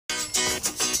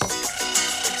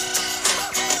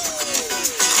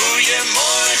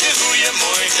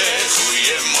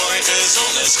goeiemorgen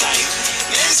zonneschijn.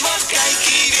 Mens, wat kijk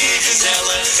je weer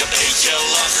gezellig, een beetje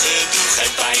lachen doet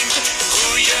geen pijn.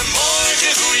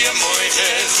 Goeiemorgen,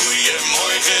 goeiemorgen,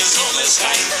 goeiemorgen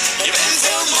zonneschijn. Je bent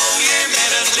veel mooier met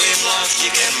een glimlach, je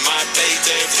kan maar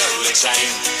beter vrolijk zijn.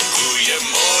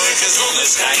 Goeiemorgen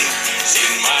zonneschijn,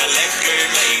 zing maar lekker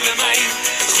mee met mij.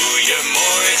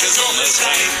 Goeiemorgen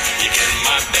zonneschijn, je kan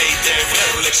maar beter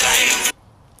vrolijk zijn.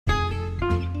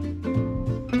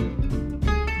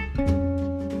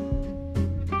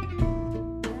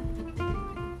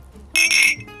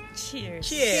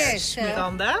 Cheers,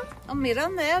 Miranda. Oh,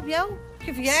 Miranda, hè, op jou? Op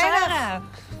je verjaardag. Sarah.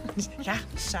 Ja,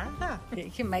 Sarah.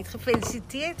 Je meid,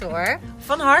 gefeliciteerd hoor.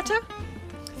 Van harte.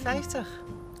 50.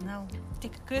 Nou,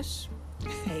 Dikke kus.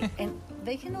 hey, en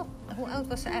weet je nog, hoe oud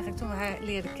was ze eigenlijk toen we haar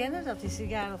leerden kennen? Dat is een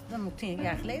jaar of, dat moet 10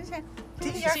 jaar geleden zijn.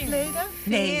 10 jaar geleden?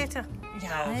 40.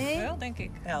 Ja, Nee. wel denk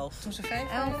ik. 11. Toen ze 5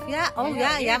 11, waren. ja, oh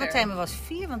ja, eerder. want Tijmen was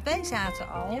 4, want wij zaten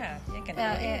al Ja, jij kende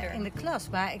haar eerder. in de klas.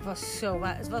 Maar ik was zo,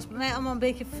 het was bij mij allemaal een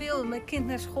beetje veel, mijn kind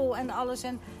naar school en alles.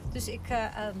 En, dus ik,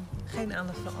 Geen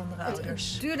aandacht van andere het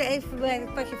ouders. duurde even voorbij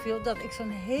het padje viel dat ik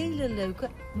zo'n hele leuke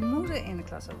moeder in de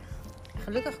klas had.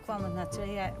 Gelukkig kwam het na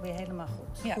 2 jaar weer helemaal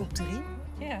goed. Ja. Groep 3.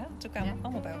 Ja, toen kwamen we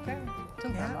allemaal bij elkaar.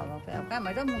 Toen kwamen we allemaal bij elkaar,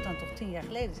 maar dat moet dan toch 10 jaar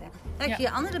geleden zijn. Dan had je Ja.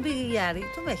 je andere beginjari,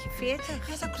 toen werd je 40.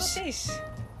 Ja, dat precies.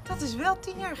 Dat is wel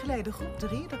 10 jaar geleden. Groep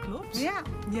 3, dat klopt. Ja,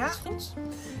 Ja. Dat is goed.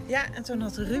 Ja, en toen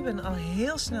had Ruben al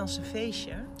heel snel zijn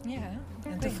feestje. Ja.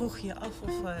 En toen vroeg je je af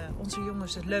of onze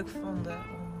jongens het leuk vonden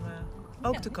om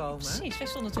ook te komen. Precies, wij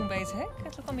stonden toen bij het hek.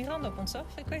 En toen kwam Miranda op ons af.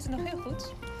 Ik weet het nog heel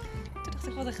goed. Toen dacht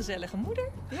ik, wat een gezellige moeder.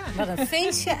 Ja. wat een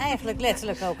feestje eigenlijk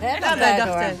letterlijk ook, hè? Ja, wij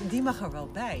dachten, die mag er wel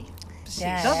bij. Precies.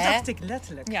 Ja, Dat hè? dacht ik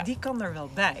letterlijk. Ja. Die kan er wel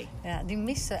bij. Ja, die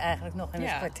miste eigenlijk nog in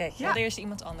het kwartetje. We hadden eerst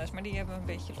iemand anders, maar die hebben we een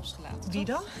beetje losgelaten. Wie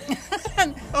toch? dan?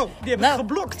 Oh, die hebben Nou,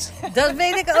 geblokt. Dat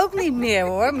weet ik ook niet meer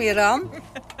hoor, Miran.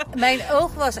 Mijn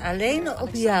oog was alleen op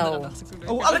Alexandra, jou. dacht ik toen.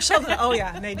 Oh, Alexandra. Oh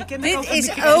ja, nee, die kennen we Dit ook van is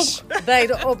de crash. ook bij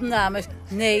de opnames.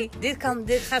 Nee, dit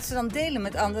gaat ze dan delen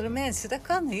met andere mensen. Dat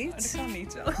kan Oh, niet. dat kan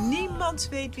niet. Niemand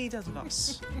weet wie dat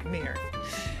was. Meer.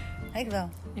 Ik wel.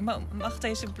 Je mag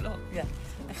deze blok. Ja.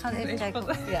 Ik ga even Even kijken.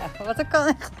 wat- Ja, wat er kan.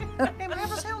 Nee, maar hij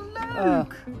was heel leuk.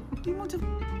 Oh. Die moeten...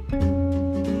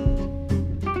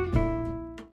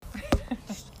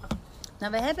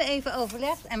 Nou, we hebben even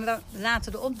overlegd en we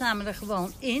laten de opname er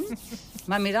gewoon in.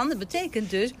 Maar Miranda betekent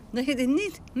dus dat je dit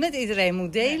niet met iedereen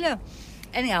moet delen.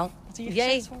 En ja, Wat hier jij,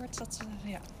 gezegd wordt, dat...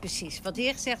 ja. precies. Wat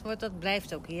hier gezegd wordt, dat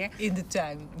blijft ook hier. In de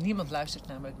tuin. Niemand luistert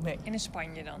namelijk mee. In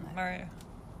Spanje dan, maar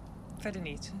verder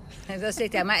niet. Dat is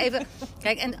dit, ja. Maar even,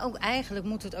 kijk, en ook eigenlijk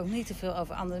moeten we het ook niet te veel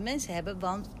over andere mensen hebben.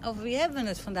 Want over wie hebben we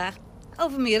het vandaag?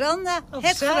 Over Miranda. Over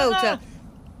het Sarah.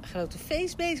 grote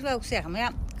feestbeest, wou ik zeggen. Maar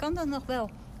ja, kan dat nog wel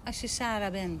als je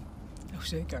Sarah bent? Oh,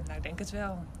 zeker. Nou, ik denk het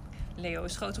wel. Leo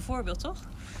is het grote voorbeeld, toch?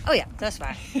 Oh ja, dat is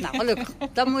waar. Nou, gelukkig.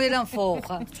 Dat moet je dan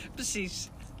volgen. Precies.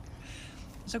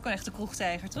 Dat is ook een echte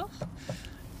kroegtijger, toch?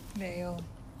 Leo.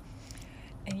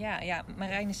 En ja,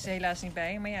 Marijn is er helaas niet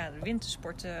bij. Maar ja, de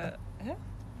wintersporten, hè?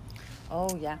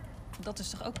 Oh ja, Dat is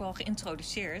toch ook wel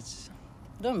geïntroduceerd?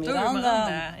 door Door Miranda.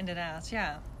 Miranda, inderdaad,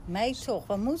 ja. Mij toch.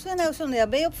 Wat moeten we nou zonder jou?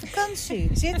 Ben je op vakantie?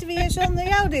 Zitten we hier zonder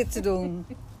jou dit te doen?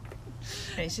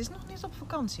 Nee, ze is nog niet op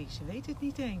vakantie. Ze weet het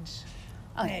niet eens.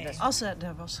 Oh nee, Nee. dat is... Als ze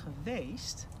er was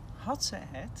geweest, had ze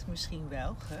het misschien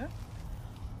wel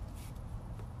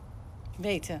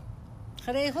Weten.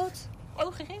 Geregeld?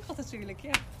 Oh, geregeld natuurlijk,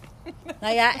 ja.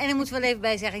 Nou ja, en ik moet wel even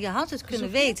bij zeggen, je had het kunnen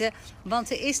weten.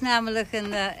 Want er is namelijk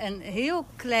een heel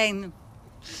klein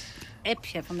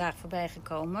appje vandaag voorbij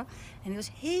gekomen. En die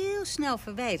was heel snel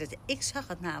verwijderd. Ik zag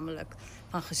het namelijk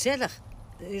van gezellig.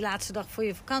 Die laatste dag voor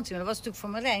je vakantie. Maar dat was natuurlijk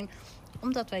voor Marijn.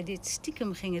 Omdat wij dit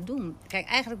stiekem gingen doen. Kijk,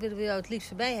 eigenlijk willen we jou het liefst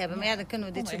erbij hebben. Maar ja, dan kunnen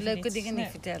we dit kon soort even leuke niet. dingen Nee.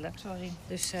 niet vertellen. Sorry.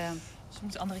 Dus Dus we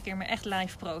moeten andere keer maar echt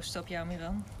live proosten op jou,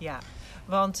 Miran. Ja,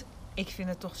 want ik vind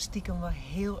het toch stiekem wel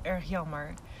heel erg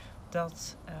jammer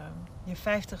dat je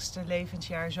 50ste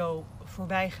levensjaar zo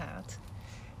voorbij gaat.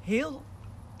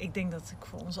 Ik denk dat ik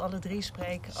voor ons alle 3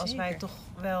 spreek als wij Zeker. toch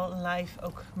wel live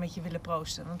ook met je willen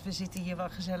proosten. Want we zitten hier wel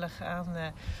gezellig aan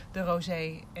de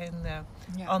rosé en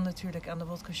Ja, Anne natuurlijk aan de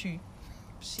wodka jus.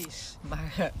 precies.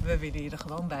 Maar we willen je er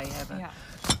gewoon bij hebben. Ja.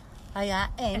 nou ja,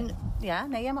 en... Ja,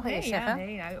 nee, jij mag eerst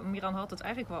zeggen. Nou, Miran had het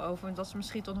eigenlijk wel over dat ze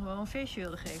misschien toch nog wel een feestje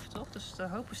wilde geven, toch? Dus daar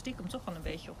hopen we stiekem toch wel een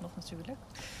beetje op nog natuurlijk.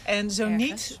 En zo Ergens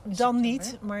niet, in dan september.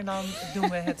 niet. Maar dan doen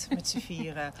we het met z'n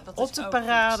vieren. Dat Op is de ook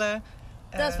parade.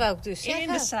 Dat wou ik dus zeggen.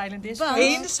 In de silent disco. Want-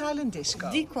 In de silent disco.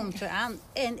 Die komt eraan.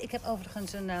 En ik heb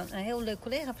overigens een heel leuk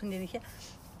collega-vriendinnetje.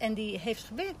 En die heeft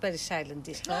gewerkt bij de Silent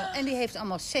Disco. En die heeft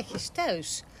allemaal setjes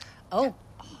thuis. Oh,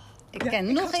 ik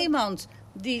ken nog iemand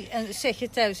die een setje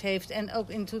thuis heeft en ook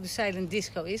Into the Silent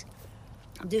Disco is.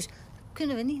 Dus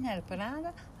kunnen we niet naar de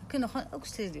parade, we kunnen gewoon ook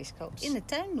stille disco in de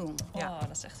tuin doen. Oh, Ja.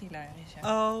 dat is echt hilarisch.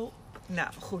 Ja. Oh,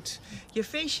 nou goed. Je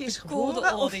feestje is Cool, de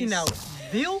geboren, of je oldies. nou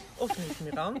wil of niet,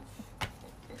 Miran.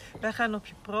 Wij gaan op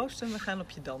je proosten, we gaan op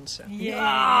je dansen.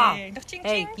 Yay. Dag, ching,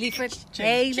 Hey, ching. lieverd,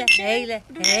 Ching.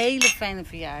 hele fijne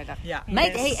verjaardag. Ja.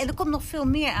 Meid, Yes. hey, en er komt nog veel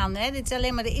meer aan, hè? Dit is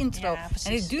alleen maar de intro. Ja, precies.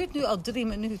 En dit duurt nu al 3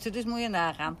 minuten, dus moet je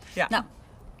nagaan. Ja. Nou,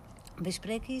 we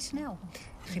spreken je snel.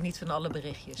 Geniet van alle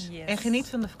berichtjes. Yes. En geniet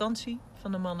van de vakantie,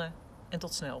 van de mannen. En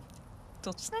tot snel.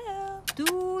 Tot snel.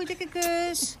 Doei, dikke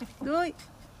kus. Doei.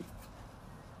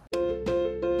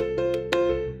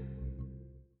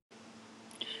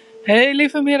 Hey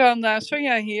lieve Miranda,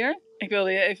 Sonja hier. Ik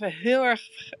wilde je even heel erg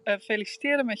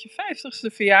feliciteren met je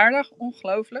 50ste verjaardag.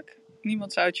 Ongelooflijk.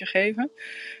 Niemand zou het je geven.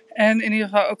 En in ieder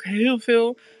geval ook heel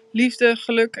veel liefde,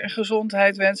 geluk en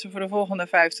gezondheid wensen voor de volgende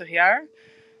 50 jaar.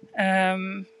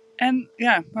 En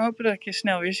ja, we hopen dat ik je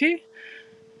snel weer zie.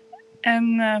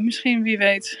 En misschien wie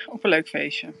weet op een leuk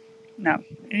feestje. Nou,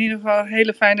 in ieder geval een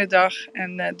hele fijne dag.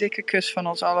 En dikke kus van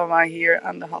ons allemaal hier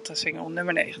aan de Hatta-singel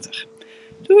nummer 90.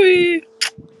 Doei!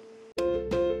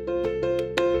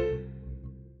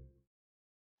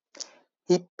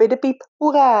 Hippiedepiep,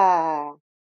 hoera!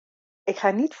 Ik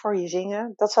ga niet voor je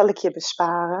zingen, dat zal ik je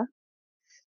besparen.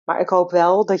 Maar ik hoop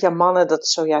wel dat jouw mannen dat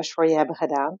zojuist voor je hebben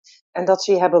gedaan. En dat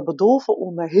ze je hebben bedolven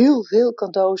onder heel veel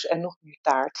cadeaus en nog meer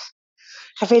taart.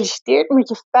 Gefeliciteerd met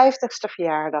je 50ste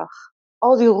verjaardag.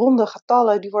 Al die ronde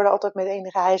getallen, die worden altijd met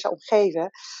enige heisa omgeven.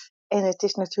 En het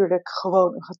is natuurlijk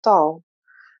gewoon een getal.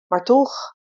 Maar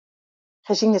toch,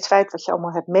 gezien het feit wat je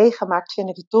allemaal hebt meegemaakt, vind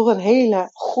ik het toch een hele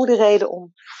goede reden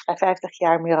om bij 50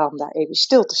 jaar Miranda even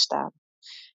stil te staan.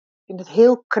 Ik vind het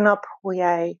heel knap hoe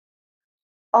jij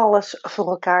alles voor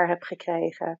elkaar hebt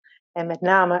gekregen. En met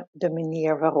name de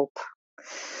manier waarop.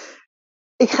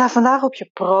 Ik ga vandaag op je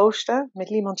proosten met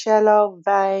limoncello,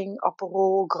 wijn,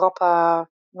 aperol, grappa.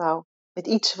 Nou, met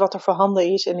iets wat er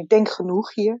voorhanden is. En ik denk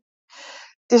genoeg hier.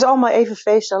 Het is allemaal even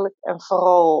feestelijk en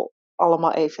vooral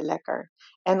allemaal even lekker.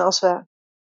 En als we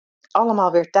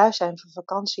allemaal weer thuis zijn voor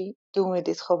vakantie, doen we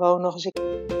dit gewoon nog eens een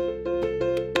keer.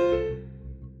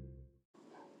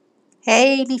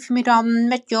 Hey, lieve Miran,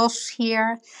 met Jos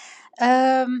hier.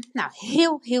 Nou,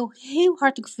 heel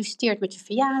hartelijk gefeliciteerd met je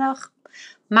verjaardag.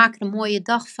 Maak er een mooie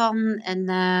dag van. En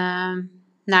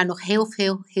nou, nog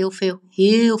heel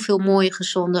veel mooie,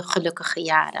 gezonde, gelukkige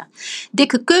jaren.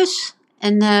 Dikke kus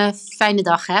en fijne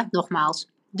dag, hè, nogmaals.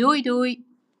 Doei, doei.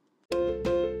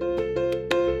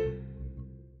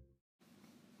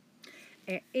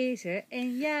 Er is er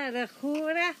een jarig,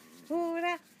 hoera,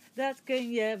 hoera. Dat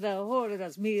kun je wel horen, dat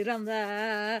is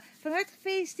Miranda. Van harte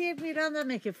gefeliciteerd Miranda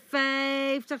met je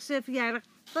 50ste verjaardag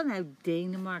vanuit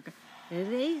Denemarken.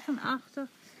 Regenachtig,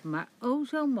 maar oh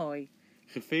zo mooi.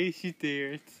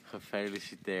 Gefeliciteerd.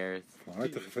 Gefeliciteerd. Van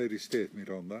harte gefeliciteerd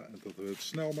Miranda en dat we het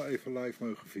snel maar even live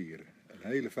mogen vieren.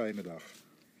 Een hele fijne dag.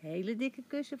 Hele dikke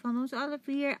kussen van ons alle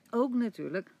 4, ook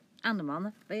natuurlijk aan de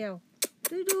mannen bij jou.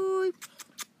 Doei doei.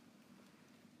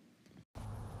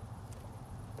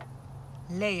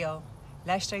 Leo,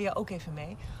 luister je ook even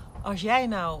mee. Als jij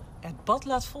nou het bad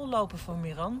laat vollopen voor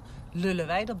Miran, lullen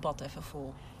wij dat bad even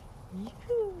vol.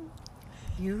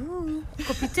 Joehoe,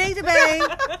 kopje thee erbij.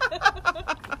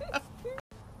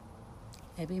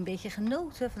 We hebben een beetje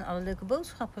genoten van alle leuke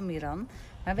boodschappen, Miran.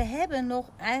 Maar we hebben nog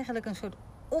eigenlijk een soort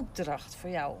opdracht voor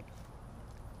jou.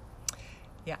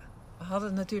 Ja, we hadden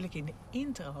het natuurlijk in de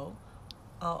intro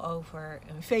al over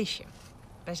een feestje.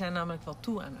 Wij zijn namelijk wel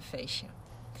toe aan een feestje.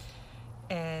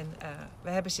 En we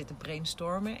hebben zitten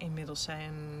brainstormen. Inmiddels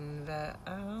zijn we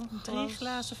 3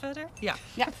 glazen verder. Ja,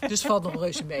 dus valt nog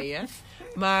reuze mee, hè.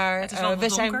 Maar Het is wel wat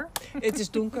donker. Het is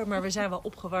donker, maar we zijn wel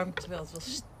opgewarmd terwijl het wel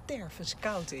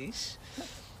stervenskoud is.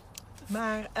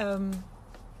 Maar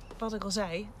wat ik al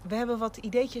zei, we hebben wat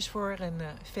ideetjes voor een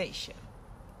feestje.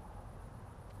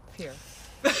 Veer.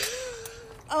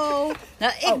 Oh,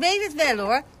 nou ik weet het wel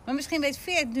hoor. Maar misschien weet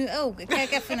Veer het nu ook. Ik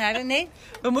kijk even naar de... Nee.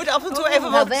 We moeten af en toe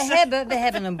even Nou, wat... we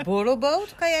hebben een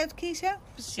borrelboot. Kan je uitkiezen?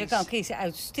 Precies. Je kan kiezen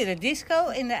uit stille disco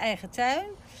in de eigen tuin.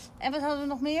 En wat hadden we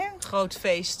nog meer? Groot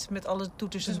feest met alle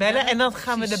toeters en Dus bellen. bellen, En dan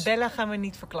gaan we de precies. bellen gaan we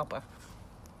niet verklappen.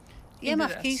 Jij mag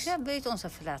Inderdaad. kiezen. Wil je het ons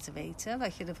even laten weten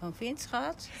wat je ervan vindt,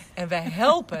 schat? En wij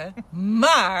helpen,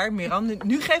 maar Miran,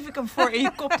 nu geef ik hem voor en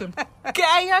je kopt hem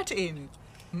keihard in.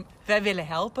 Wij willen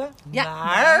helpen, Ja,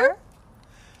 maar...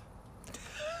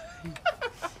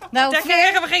 Nou, Daar Veer,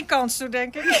 krijgen we geen kans toe,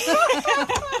 denk ik.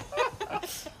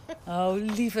 Oh,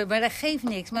 lieve, maar dat geeft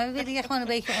niks. Maar we willen je gewoon een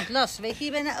beetje ontlasten. Weet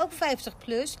je bent nou ook 50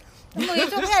 plus. Dan moet je,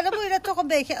 dan moet je dat toch een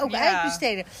beetje ook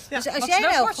uitbesteden. Ja. Dus als Wat jij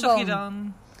snel nou borstelig je gewoon...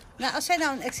 dan? Nou, als zij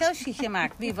nou een Excel-sheetje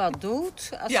maakt wie wat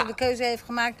doet, als Ja. ze de keuze heeft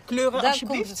gemaakt, Kleuren dan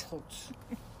alsjeblieft. komt het goed.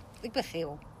 Ik ben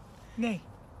geel. Nee.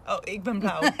 Oh, ik ben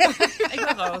blauw. Ik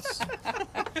ben rood.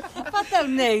 Wat nou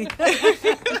nee?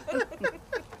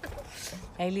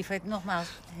 Hey lieverd, nogmaals,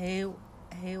 heel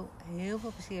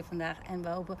veel plezier vandaag. En we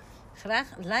hopen graag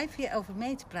live hierover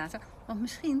mee te praten. Want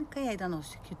misschien kan jij dan nog een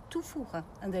stukje toevoegen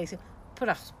aan deze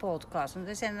prachtige podcast. Want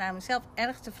we zijn er namelijk zelf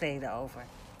erg tevreden over.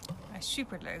 Ja,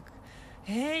 superleuk.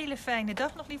 Hele fijne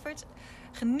dag nog, lieverd.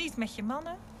 Geniet met je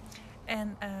mannen.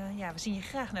 En we zien je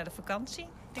graag naar de vakantie.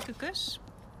 Dikke kus.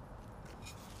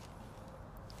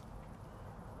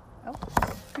 Oh,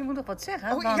 je moet nog wat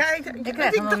zeggen, Oh, want ja, ik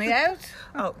krijg hem nog niet uit.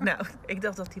 Oh, nou, ik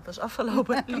dacht dat die was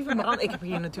afgelopen. Lieve Miranda, ik heb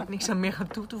hier natuurlijk niks aan meer aan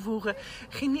toe te voegen.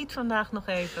 Geniet vandaag nog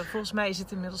even. Volgens mij is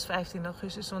het inmiddels 15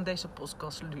 augustus, want deze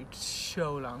podcast duurt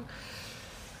zo lang.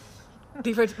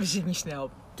 Lieverd, we zien je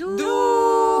snel. Doei!